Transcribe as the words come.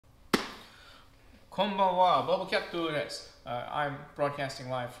Konbanwa, Bobcat desu. I'm broadcasting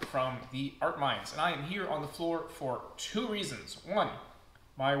live from the Art Mines, and I am here on the floor for two reasons. One,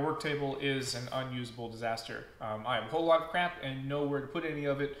 my work table is an unusable disaster. I have a whole lot of crap and nowhere to put any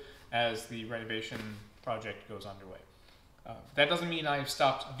of it as the renovation project goes underway. That doesn't mean I've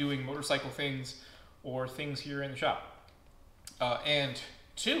stopped doing motorcycle things or things here in the shop. And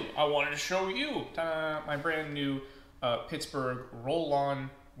two, I wanted to show you my brand new Pittsburgh roll-on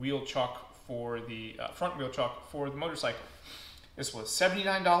wheel chock for the front wheel chock for the motorcycle. This was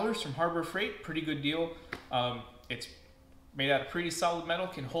 $79 from Harbor Freight, pretty good deal. It's made out of pretty solid metal,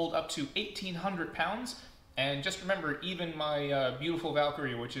 can hold up to 1,800 pounds. And just remember, even my beautiful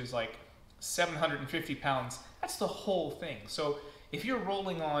Valkyrie, which is like 750 pounds, that's the whole thing. So if you're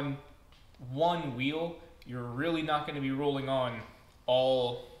rolling on one wheel, you're really not going to be rolling on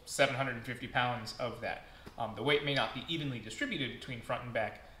all 750 pounds of that. The weight may not be evenly distributed between front and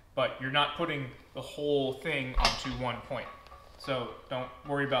back, but you're not putting the whole thing onto one point. So don't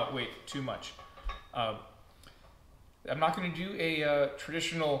worry about weight too much. I'm not going to do a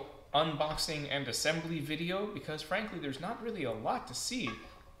traditional unboxing and assembly video because frankly there's not really a lot to see.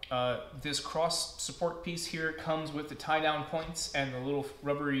 This cross support piece here comes with the tie down points and the little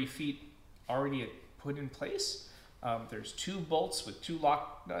rubbery feet already put in place. There's two bolts with two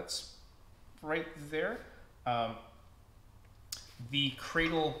lock nuts right there. The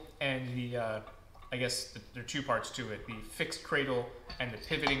cradle and the, I guess there are two parts to it, the fixed cradle and the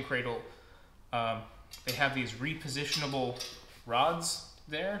pivoting cradle. They have these repositionable rods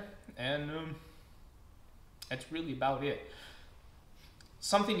there, and that's really about it.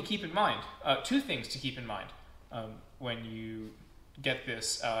 Something to keep in mind, two things to keep in mind when you get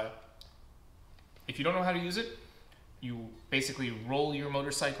this. If you don't know how to use it, you basically roll your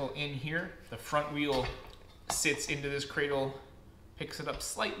motorcycle in here. The front wheel sits into this cradle, picks it up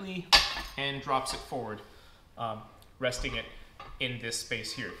slightly, and drops it forward, resting it in this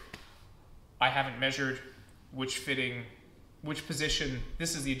space here. I haven't measured which position.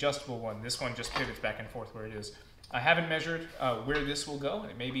 This is the adjustable one. This one just pivots back and forth where it is. I haven't measured where this will go.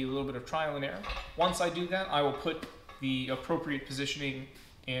 It may be a little bit of trial and error. Once I do that, I will put the appropriate positioning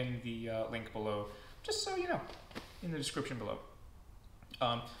in the link below, just so you know, in the description below.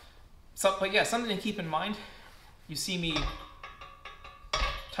 But yeah, something to keep in mind. You see me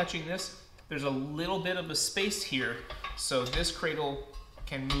touching this. There's a little bit of a space here, so this cradle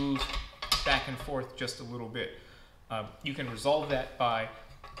can move back and forth just a little bit. You can resolve that by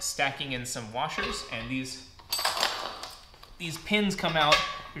stacking in some washers, and these pins come out.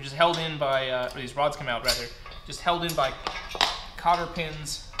 They're just held in by, or these rods come out rather, just held in by cotter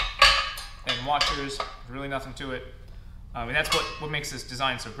pins and washers. There's really nothing to it. And that's what makes this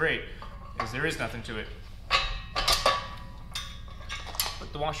design so great, is there is nothing to it.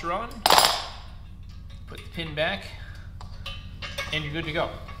 Put the washer on, put the pin back, and you're good to go.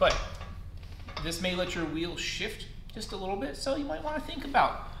 But this may let your wheel shift just a little bit, so you might want to think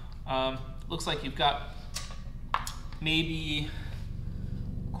about. Looks like you've got maybe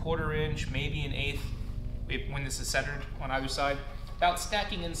 1/4 inch, maybe 1/8 when this is centered on either side. About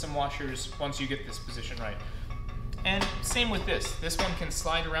stacking in some washers once you get this position right. And same with this. This one can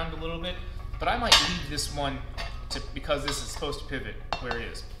slide around a little bit, but I might leave this one because this is supposed to pivot where it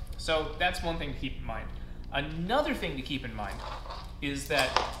is. So that's one thing to keep in mind. Another thing to keep in mind is that,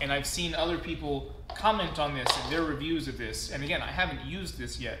 and I've seen other people comment on this in their reviews of this, and again, I haven't used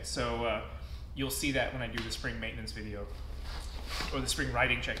this yet, so you'll see that when I do the spring maintenance video, or the spring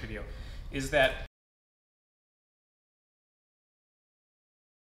riding check video, is that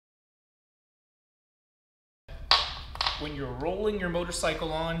when you're rolling your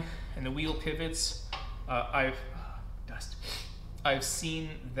motorcycle on and the wheel pivots, I've seen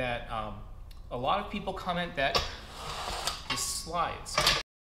that a lot of people comment that this slides.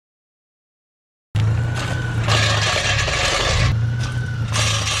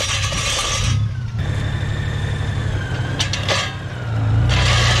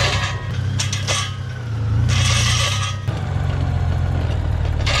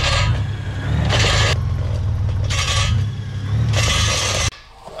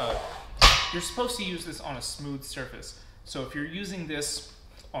 You're supposed to use this on a smooth surface. So if you're using this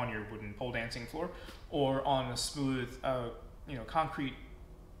on your wooden pole dancing floor or on a smooth, concrete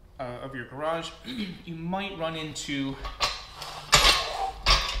of your garage, you might run into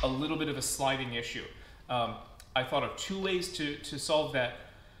a little bit of a sliding issue. I thought of two ways to solve that.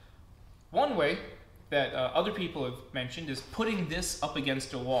 One way that other people have mentioned is putting this up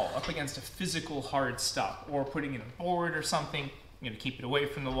against a wall, up against a physical hard stop, or putting in a board or something, to keep it away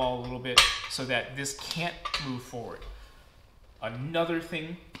from the wall a little bit so that this can't move forward. Another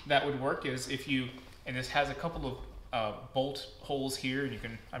thing that would work is if you, and this has a couple of bolt holes here,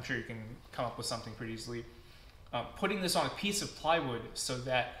 and I'm sure you can come up with something pretty easily. Putting this on a piece of plywood so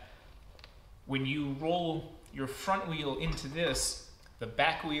that when you roll your front wheel into this, the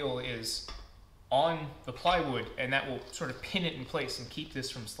back wheel is on the plywood, and that will sort of pin it in place and keep this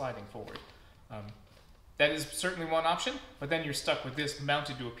from sliding forward. That is certainly one option, but then you're stuck with this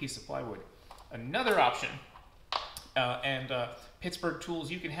mounted to a piece of plywood. Another option, Pittsburgh Tools,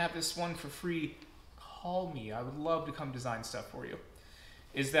 you can have this one for free. Call me, I would love to come design stuff for you.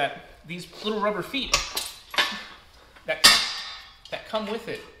 Is that these little rubber feet that come with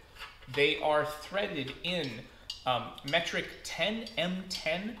it, they are threaded in metric 10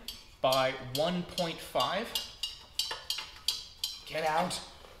 M10 by 1.5. Get out.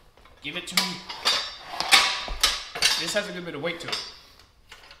 Give it to me. This has a good bit of weight to it.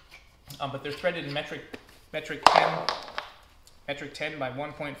 But they're threaded in metric 10 by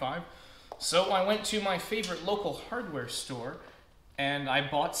 1.5. So I went to my favorite local hardware store and I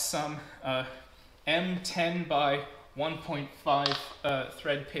bought some M10 by 1.5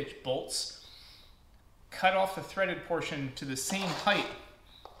 thread pitch bolts, cut off the threaded portion to the same height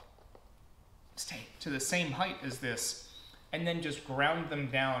as this, and then just ground them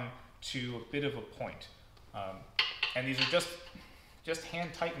down to a bit of a point. And these are just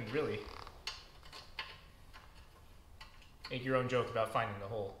hand tightened, really. Make your own joke about finding the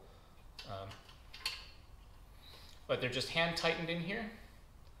hole. But they're just hand tightened in here.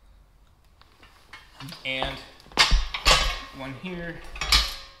 And one here.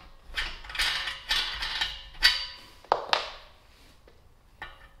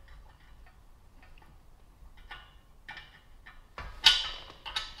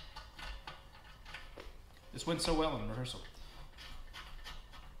 This went so well in rehearsal.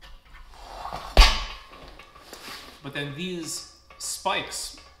 But then these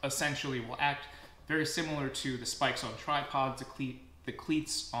spikes essentially will act very similar to the spikes on tripods, the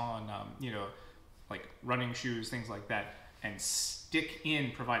cleats on, like running shoes, things like that, and stick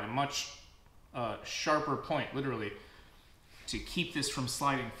in, provide a much sharper point, literally, to keep this from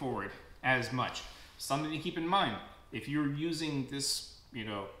sliding forward as much. Something to keep in mind, if you're using this,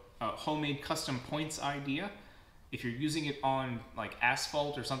 homemade custom points idea, if you're using it on like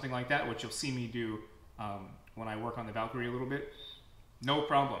asphalt or something like that, which you'll see me do when I work on the Valkyrie a little bit, no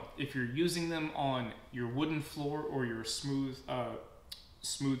problem. If you're using them on your wooden floor or your smooth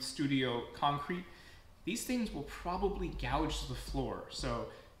studio concrete, these things will probably gouge the floor. So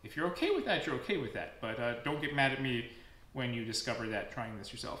if you're okay with that, you're okay with that. But don't get mad at me when you discover that trying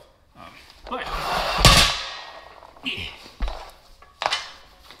this yourself.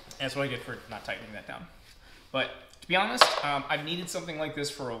 That's what I get for not tightening that down. But to be honest, I've needed something like this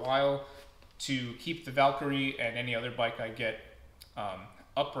for a while to keep the Valkyrie and any other bike I get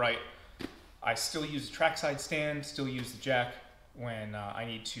upright. I still use a trackside stand, still use the jack when I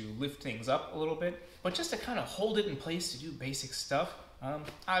need to lift things up a little bit, but just to kind of hold it in place to do basic stuff,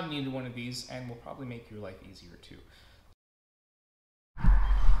 I've needed one of these and will probably make your life easier too.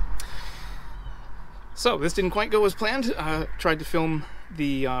 So this didn't quite go as planned. Tried to film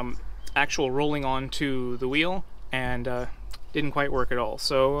the actual rolling onto the wheel and didn't quite work at all.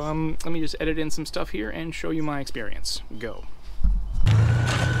 So let me just edit in some stuff here and show you my experience. Go.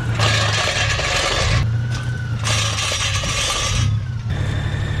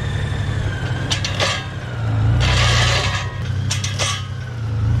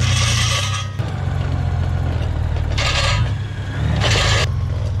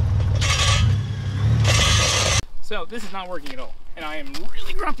 So this is not working at all, and I am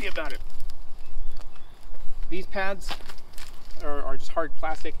really grumpy about it. These pads are just hard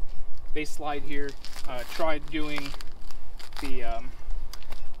plastic. They slide here. Tried doing the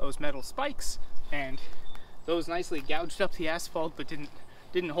those metal spikes, and those nicely gouged up the asphalt, but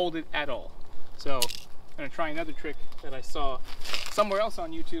didn't hold it at all. So I'm gonna try another trick that I saw somewhere else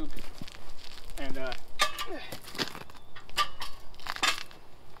on YouTube, and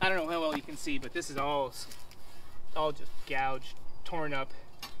I don't know how well you can see, but this is all just gouged, torn up.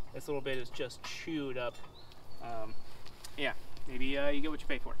 This little bit is just chewed up. Yeah, maybe you get what you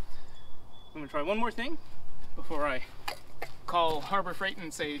pay for. I'm gonna try one more thing before I call Harbor Freight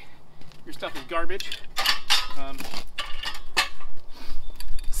and say your stuff is garbage.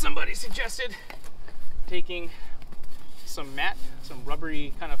 Somebody suggested taking some mat, some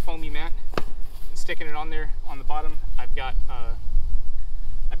rubbery kind of foamy mat, and sticking it on there on the bottom. I've got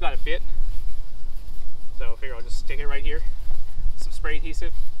a bit, so I figure I'll just stick it right here. Some spray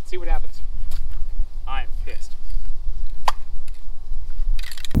adhesive, see what happens. I'm pissed.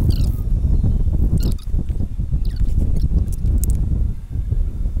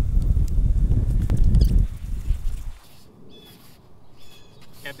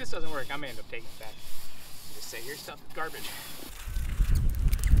 doesn't work, I'm gonna end up taking it back. Just say your stuff is garbage.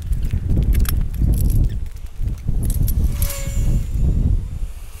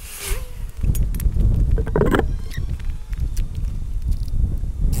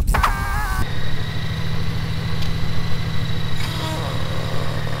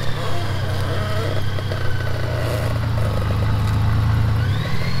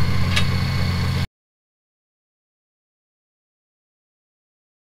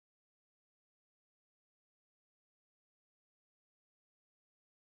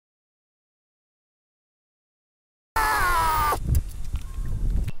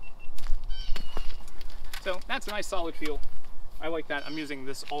 So that's a nice solid feel. I like that. I'm using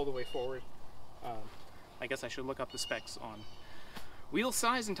this all the way forward. I guess I should look up the specs on wheel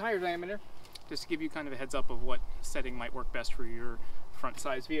size and tire diameter, just to give you kind of a heads up of what setting might work best for your front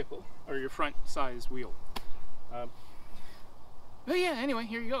size vehicle, or your front size wheel. But yeah, anyway,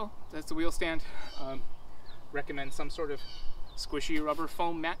 here you go. That's the wheel stand. Recommend some sort of squishy rubber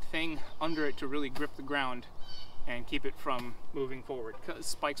foam mat thing under it to really grip the ground and keep it from moving forward, because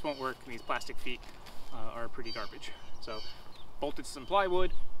spikes won't work and these plastic feet are pretty garbage. So bolt it to some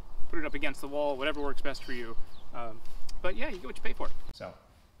plywood, put it up against the wall, whatever works best for you. But yeah, you get what you pay for. So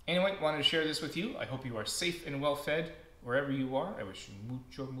anyway, wanted to share this with you. I hope you are safe and well fed wherever you are. I wish you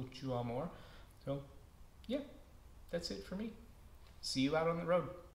mucho amor. So yeah, that's it for me. See you out on the road.